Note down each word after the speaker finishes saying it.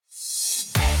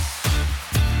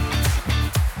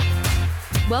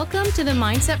Welcome to the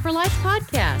Mindset for Life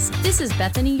podcast. This is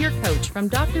Bethany, your coach from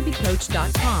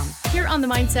drbcoach.com. Here on the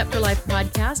Mindset for Life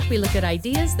podcast, we look at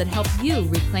ideas that help you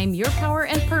reclaim your power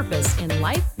and purpose in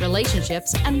life,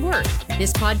 relationships, and work.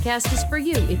 This podcast is for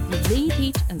you if you lead,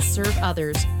 teach, and serve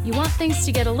others. You want things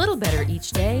to get a little better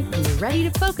each day, and you're ready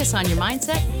to focus on your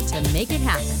mindset to make it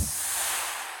happen.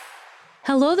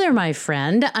 Hello there, my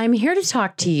friend. I'm here to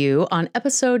talk to you on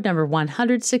episode number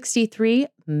 163,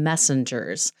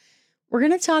 Messengers. We're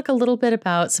going to talk a little bit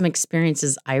about some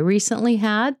experiences I recently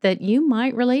had that you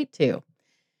might relate to.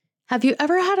 Have you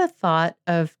ever had a thought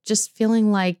of just feeling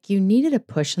like you needed a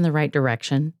push in the right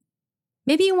direction?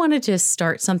 Maybe you wanted to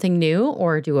start something new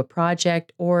or do a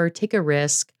project or take a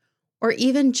risk or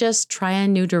even just try a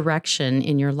new direction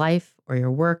in your life or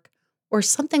your work or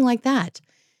something like that.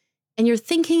 And you're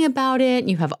thinking about it and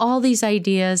you have all these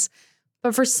ideas,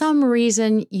 but for some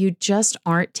reason, you just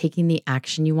aren't taking the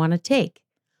action you want to take.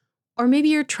 Or maybe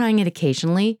you're trying it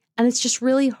occasionally and it's just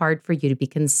really hard for you to be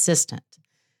consistent.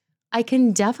 I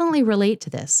can definitely relate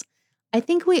to this. I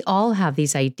think we all have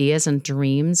these ideas and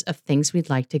dreams of things we'd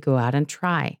like to go out and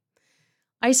try.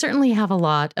 I certainly have a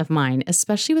lot of mine,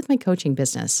 especially with my coaching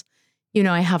business. You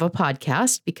know, I have a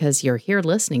podcast because you're here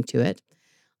listening to it.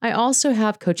 I also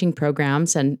have coaching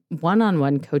programs and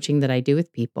one-on-one coaching that I do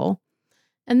with people.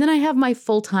 And then I have my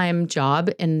full-time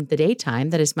job in the daytime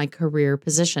that is my career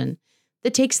position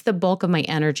that takes the bulk of my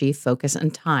energy, focus,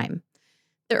 and time.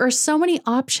 There are so many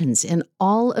options in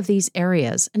all of these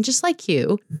areas. And just like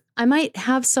you, I might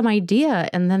have some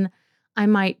idea and then I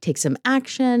might take some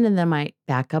action and then I might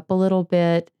back up a little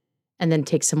bit and then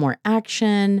take some more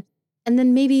action. And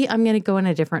then maybe I'm going to go in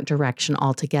a different direction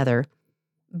altogether.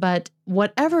 But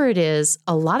whatever it is,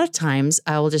 a lot of times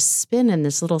I will just spin in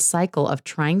this little cycle of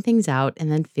trying things out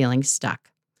and then feeling stuck.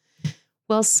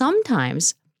 Well,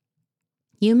 sometimes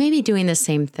you may be doing the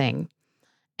same thing.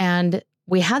 And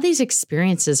we have these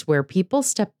experiences where people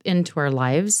step into our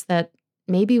lives that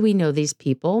maybe we know these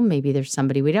people, maybe there's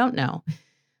somebody we don't know,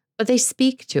 but they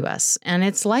speak to us. And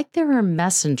it's like there are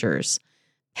messengers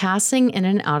passing in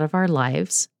and out of our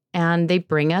lives, and they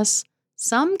bring us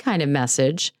some kind of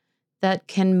message that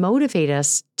can motivate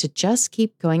us to just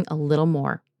keep going a little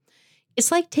more.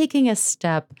 It's like taking a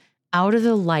step out of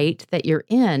the light that you're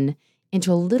in into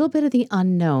a little bit of the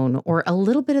unknown or a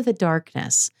little bit of the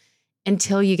darkness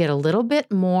until you get a little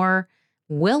bit more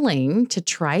willing to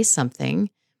try something.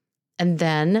 And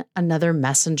then another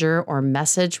messenger or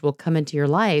message will come into your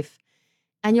life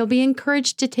and you'll be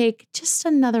encouraged to take just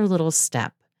another little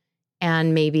step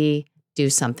and maybe do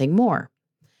something more.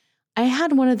 I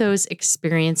had one of those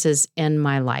experiences in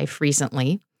my life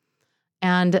recently.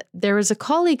 And there was a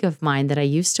colleague of mine that I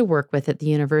used to work with at the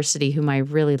university whom I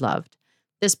really loved.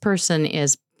 This person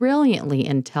is brilliantly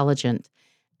intelligent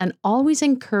and always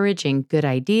encouraging good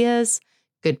ideas,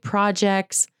 good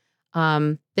projects.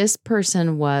 This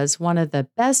person was one of the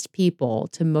best people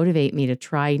to motivate me to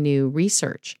try new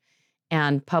research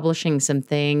and publishing some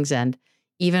things. And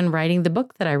even writing the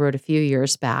book that I wrote a few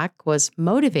years back was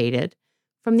motivated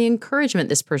from the encouragement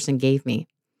this person gave me.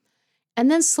 And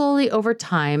then slowly over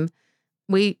time,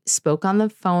 we spoke on the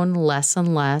phone less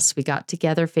and less. We got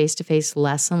together face-to-face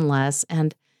less and less.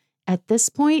 And at this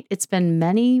point, it's been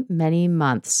many, many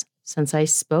months since I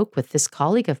spoke with this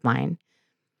colleague of mine.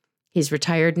 He's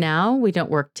retired now. We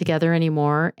don't work together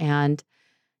anymore. And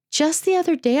just the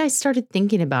other day, I started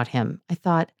thinking about him. I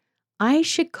thought, I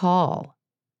should call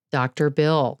Dr.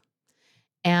 Bill.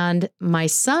 And my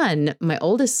son, my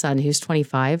oldest son, who's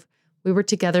 25, we were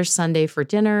together Sunday for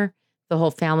dinner. The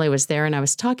whole family was there and I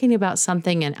was talking about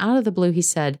something and out of the blue, he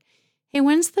said, "Hey,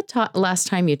 when's the last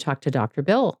time you talked to Dr.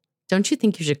 Bill? Don't you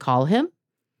think you should call him?"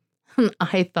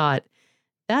 I thought,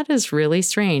 that is really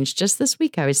strange. Just this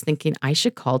week, I was thinking I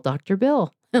should call Dr.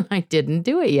 Bill and I didn't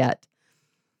do it yet.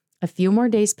 A few more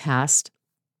days passed.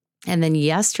 And then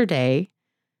yesterday,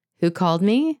 who called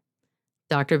me?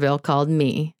 Dr. Bill called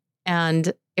me.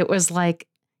 And it was like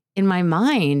in my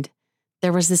mind,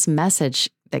 there was this message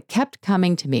that kept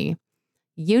coming to me.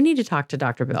 You need to talk to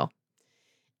Dr. Bill.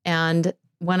 And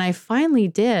when I finally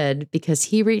did, because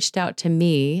he reached out to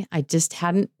me, I just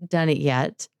hadn't done it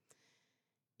yet.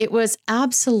 It was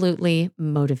absolutely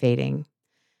motivating.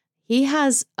 He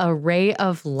has a ray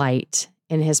of light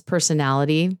in his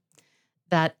personality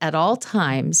that at all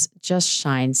times just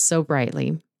shines so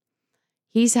brightly.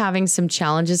 He's having some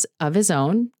challenges of his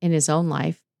own in his own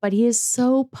life, but he is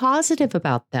so positive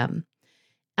about them.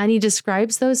 And he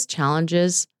describes those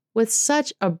challenges with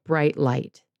such a bright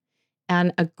light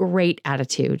and a great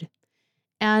attitude.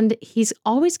 And he's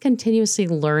always continuously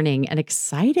learning and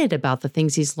excited about the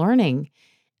things he's learning.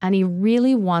 And he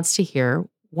really wants to hear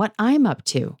what I'm up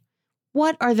to.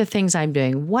 What are the things I'm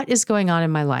doing? What is going on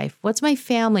in my life? What's my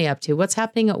family up to? What's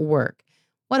happening at work?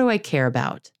 What do I care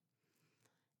about?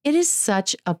 It is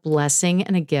such a blessing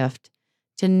and a gift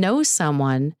to know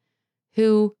someone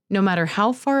who, no matter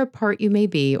how far apart you may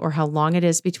be or how long it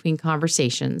is between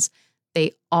conversations,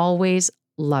 they always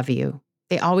love you.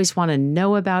 They always want to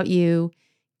know about you,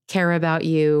 care about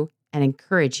you, and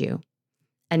encourage you.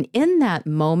 And in that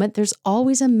moment, there's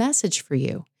always a message for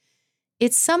you.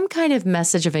 It's some kind of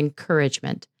message of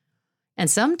encouragement. And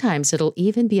sometimes it'll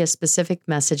even be a specific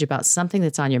message about something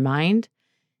that's on your mind,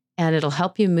 and it'll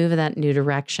help you move in that new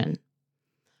direction.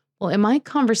 Well, in my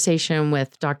conversation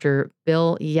with Dr.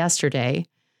 Bill yesterday,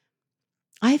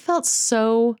 I felt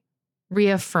so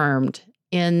reaffirmed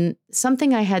in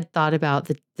something I had thought about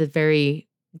the very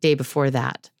day before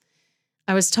that.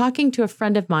 I was talking to a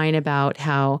friend of mine about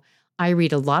how I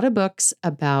read a lot of books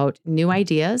about new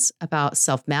ideas, about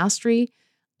self-mastery,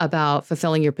 about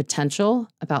fulfilling your potential,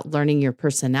 about learning your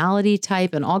personality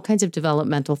type, and all kinds of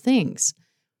developmental things.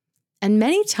 And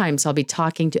many times I'll be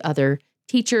talking to other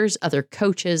teachers, other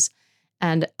coaches,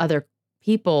 and other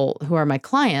people who are my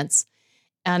clients,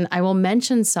 and I will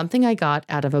mention something I got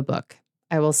out of a book.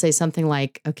 I will say something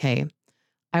like, okay,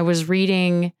 I was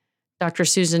reading Dr.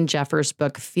 Susan Jeffers'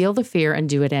 book, Feel the Fear and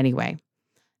Do It Anyway.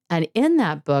 And in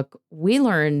that book, we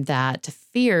learned that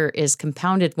fear is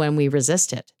compounded when we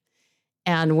resist it.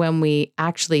 And when we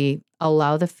actually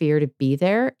allow the fear to be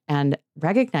there and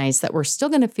recognize that we're still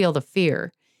going to feel the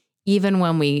fear, even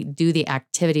when we do the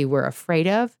activity we're afraid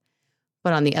of,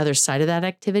 but on the other side of that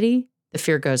activity, the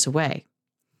fear goes away.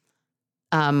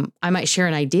 I might share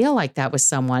an idea like that with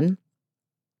someone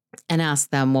and ask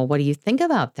them, well, what do you think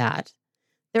about that?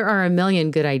 There are a million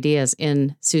good ideas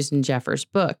in Susan Jeffers'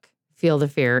 book, Feel the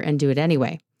Fear and Do It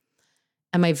Anyway.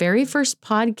 And my very first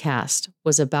podcast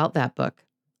was about that book.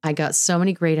 I got so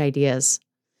many great ideas.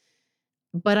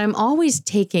 But I'm always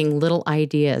taking little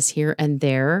ideas here and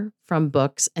there from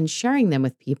books and sharing them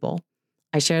with people.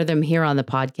 I share them here on the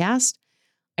podcast.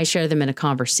 I share them in a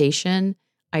conversation.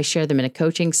 I share them in a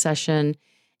coaching session.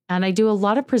 And I do a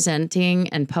lot of presenting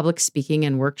and public speaking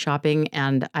and workshopping,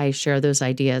 and I share those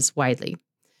ideas widely.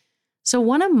 So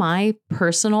one of my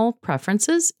personal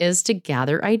preferences is to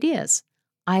gather ideas.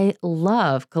 I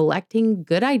love collecting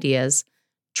good ideas,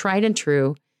 tried and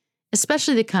true,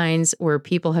 especially the kinds where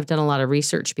people have done a lot of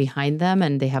research behind them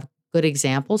and they have good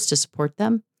examples to support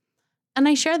them. And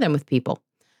I share them with people.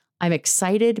 I'm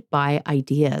excited by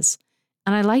ideas,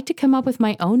 and I like to come up with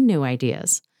my own new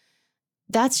ideas.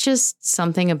 That's just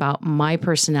something about my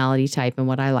personality type and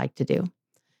what I like to do.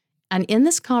 And in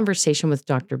this conversation with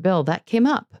Dr. Bill, that came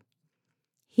up.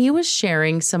 He was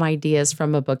sharing some ideas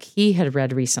from a book he had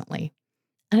read recently.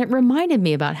 And it reminded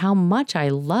me about how much I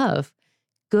love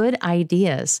good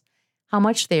ideas, how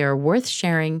much they are worth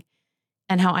sharing,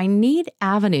 and how I need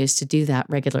avenues to do that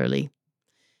regularly.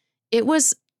 It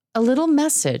was a little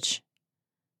message.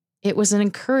 It was an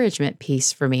encouragement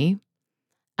piece for me,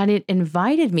 and it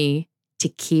invited me to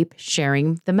keep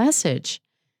sharing the message,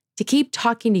 to keep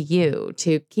talking to you,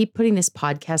 to keep putting this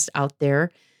podcast out there,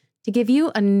 to give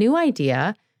you a new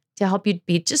idea, to help you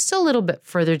be just a little bit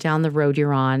further down the road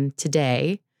you're on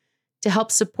today, to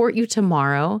help support you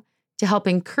tomorrow, to help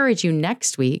encourage you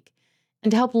next week,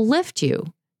 and to help lift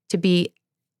you to be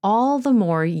all the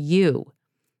more you,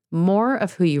 more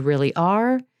of who you really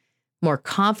are, more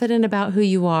confident about who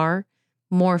you are,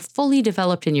 more fully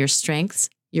developed in your strengths,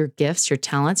 your gifts, your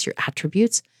talents, your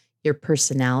attributes, your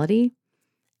personality,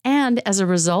 and as a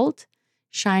result,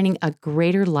 shining a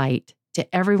greater light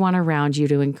to everyone around you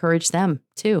to encourage them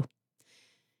too.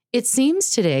 It seems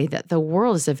today that the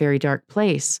world is a very dark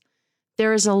place.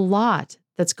 There is a lot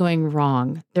that's going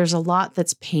wrong. There's a lot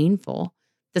that's painful,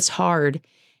 that's hard.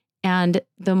 And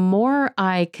the more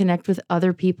I connect with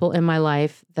other people in my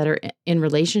life that are in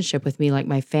relationship with me, like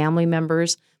my family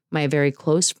members, my very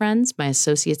close friends, my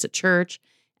associates at church,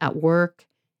 at work,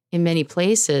 in many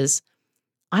places,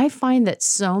 I find that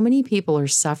so many people are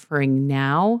suffering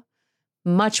now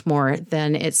much more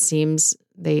than it seems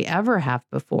they ever have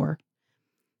before.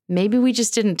 Maybe we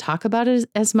just didn't talk about it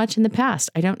as much in the past.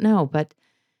 I don't know, but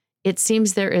it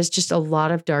seems there is just a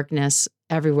lot of darkness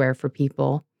everywhere for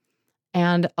people,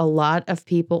 and a lot of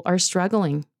people are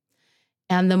struggling.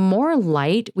 And the more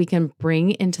light we can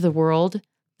bring into the world,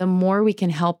 the more we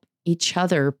can help each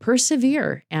other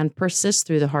persevere and persist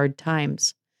through the hard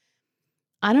times.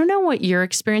 I don't know what your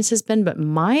experience has been, but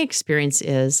my experience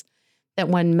is that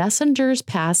when messengers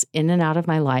pass in and out of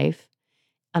my life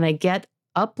and I get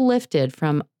uplifted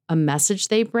from a message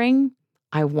they bring,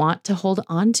 I want to hold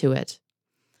on to it.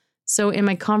 So in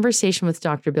my conversation with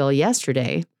Dr. Bill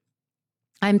yesterday,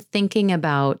 I'm thinking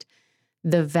about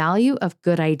the value of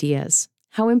good ideas,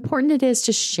 how important it is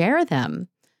to share them,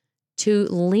 to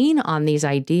lean on these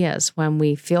ideas when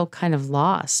we feel kind of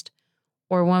lost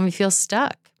or when we feel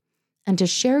stuck, and to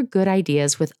share good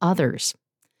ideas with others.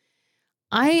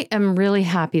 I am really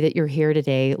happy that you're here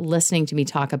today listening to me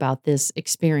talk about this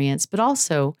experience, but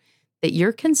also that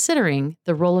you're considering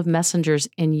the role of messengers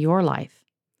in your life.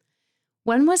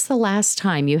 When was the last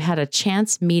time you had a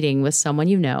chance meeting with someone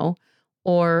you know,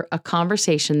 or a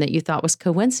conversation that you thought was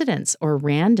coincidence or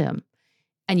random,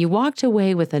 and you walked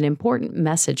away with an important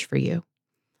message for you?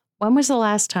 When was the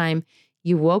last time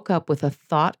you woke up with a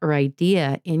thought or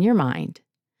idea in your mind?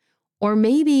 Or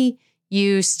maybe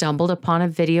you stumbled upon a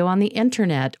video on the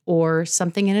internet or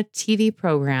something in a TV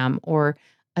program or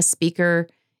a speaker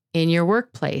in your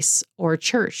workplace or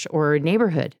church or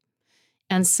neighborhood,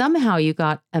 and somehow you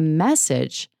got a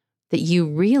message that you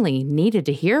really needed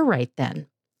to hear right then.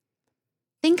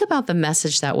 Think about the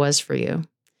message that was for you.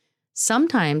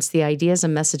 Sometimes the ideas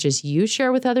and messages you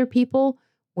share with other people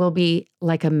will be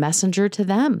like a messenger to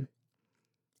them.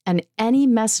 And any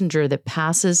messenger that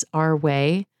passes our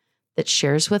way, that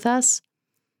shares with us,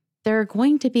 they're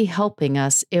going to be helping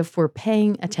us if we're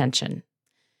paying attention.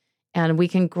 And we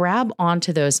can grab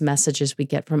onto those messages we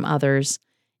get from others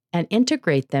and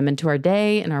integrate them into our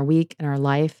day and our week and our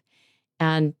life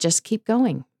and just keep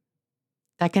going.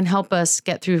 That can help us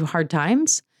get through hard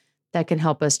times. That can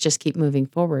help us just keep moving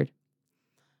forward.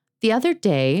 The other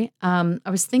day, I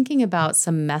was thinking about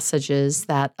some messages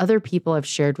that other people have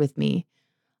shared with me.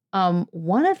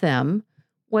 One of them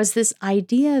was this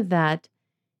idea that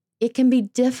it can be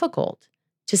difficult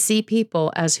to see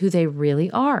people as who they really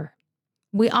are.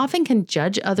 We often can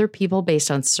judge other people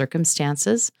based on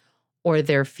circumstances or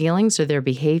their feelings or their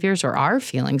behaviors or our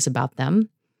feelings about them.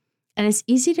 And it's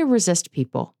easy to resist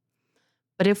people.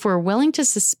 But if we're willing to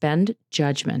suspend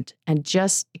judgment and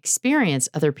just experience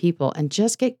other people and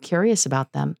just get curious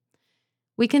about them,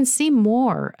 we can see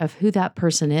more of who that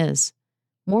person is,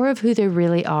 more of who they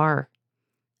really are.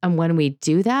 And when we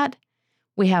do that,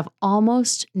 we have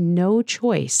almost no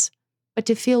choice but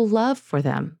to feel love for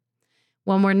them.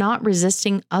 When we're not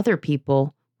resisting other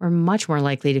people, we're much more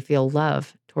likely to feel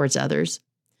love towards others.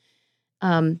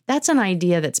 That's an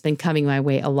idea that's been coming my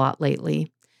way a lot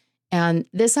lately. And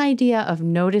this idea of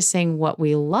noticing what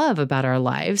we love about our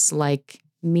lives, like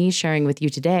me sharing with you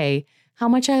today, how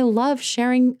much I love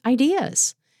sharing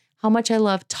ideas, how much I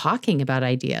love talking about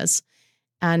ideas,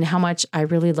 and how much I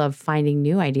really love finding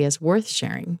new ideas worth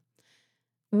sharing.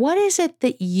 What is it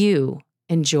that you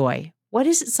enjoy? What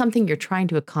is it something you're trying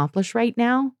to accomplish right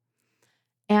now?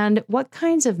 And what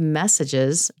kinds of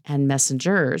messages and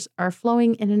messengers are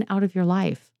flowing in and out of your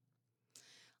life?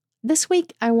 This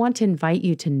week, I want to invite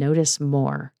you to notice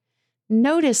more.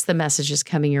 Notice the messages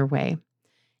coming your way,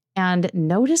 and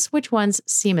notice which ones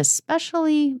seem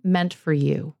especially meant for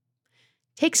you.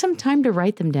 Take some time to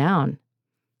write them down.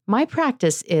 My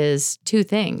practice is two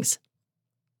things.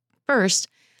 First,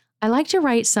 I like to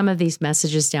write some of these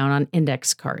messages down on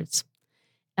index cards.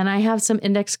 And I have some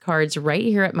index cards right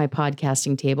here at my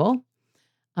podcasting table.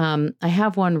 I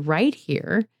have one right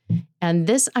here. And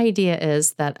this idea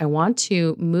is that I want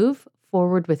to move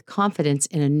forward with confidence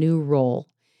in a new role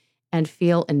and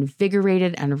feel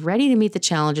invigorated and ready to meet the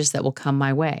challenges that will come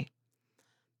my way.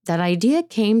 That idea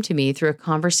came to me through a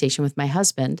conversation with my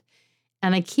husband,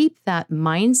 and I keep that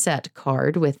mindset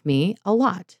card with me a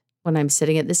lot when I'm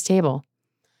sitting at this table.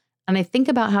 And I think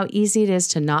about how easy it is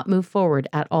to not move forward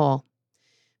at all.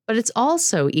 But it's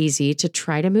also easy to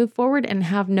try to move forward and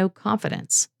have no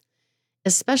confidence,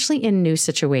 especially in new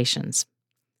situations.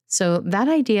 So that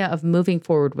idea of moving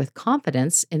forward with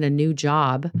confidence in a new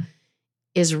job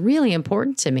is really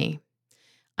important to me.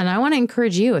 And I want to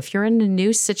encourage you, if you're in a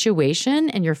new situation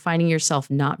and you're finding yourself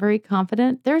not very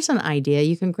confident, there's an idea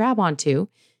you can grab onto.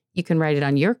 You can write it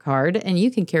on your card and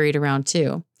you can carry it around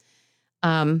too.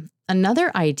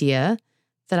 Another idea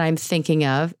that I'm thinking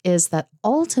of is that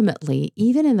ultimately,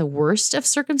 even in the worst of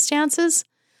circumstances,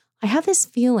 I have this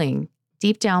feeling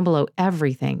deep down below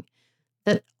everything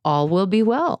that all will be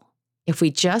well if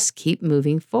we just keep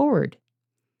moving forward.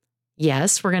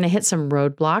 Yes, we're going to hit some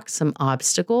roadblocks, some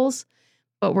obstacles,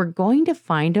 but we're going to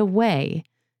find a way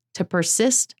to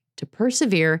persist, to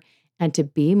persevere, and to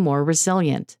be more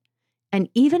resilient. And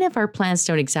even if our plans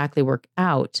don't exactly work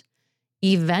out,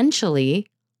 eventually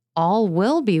all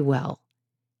will be well.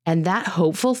 And that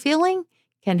hopeful feeling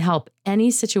can help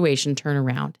any situation turn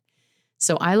around.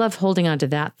 So I love holding on to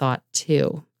that thought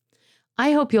too.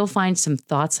 I hope you'll find some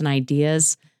thoughts and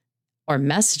ideas or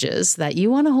messages that you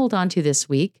want to hold on to this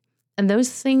week, and those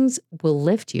things will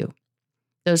lift you.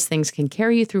 Those things can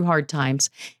carry you through hard times,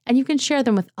 and you can share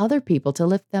them with other people to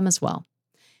lift them as well.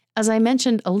 As I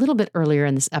mentioned a little bit earlier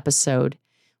in this episode,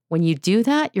 when you do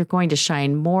that, you're going to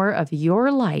shine more of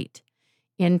your light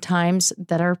in times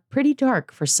that are pretty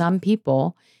dark for some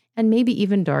people, and maybe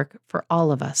even dark for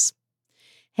all of us.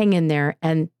 Hang in there,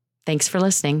 and thanks for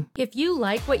listening. If you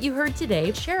like what you heard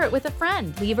today, share it with a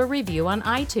friend. Leave a review on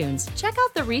iTunes. Check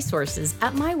out the resources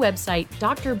at my website,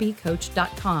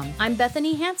 drbcoach.com. I'm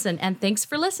Bethany Hansen, and thanks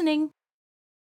for listening.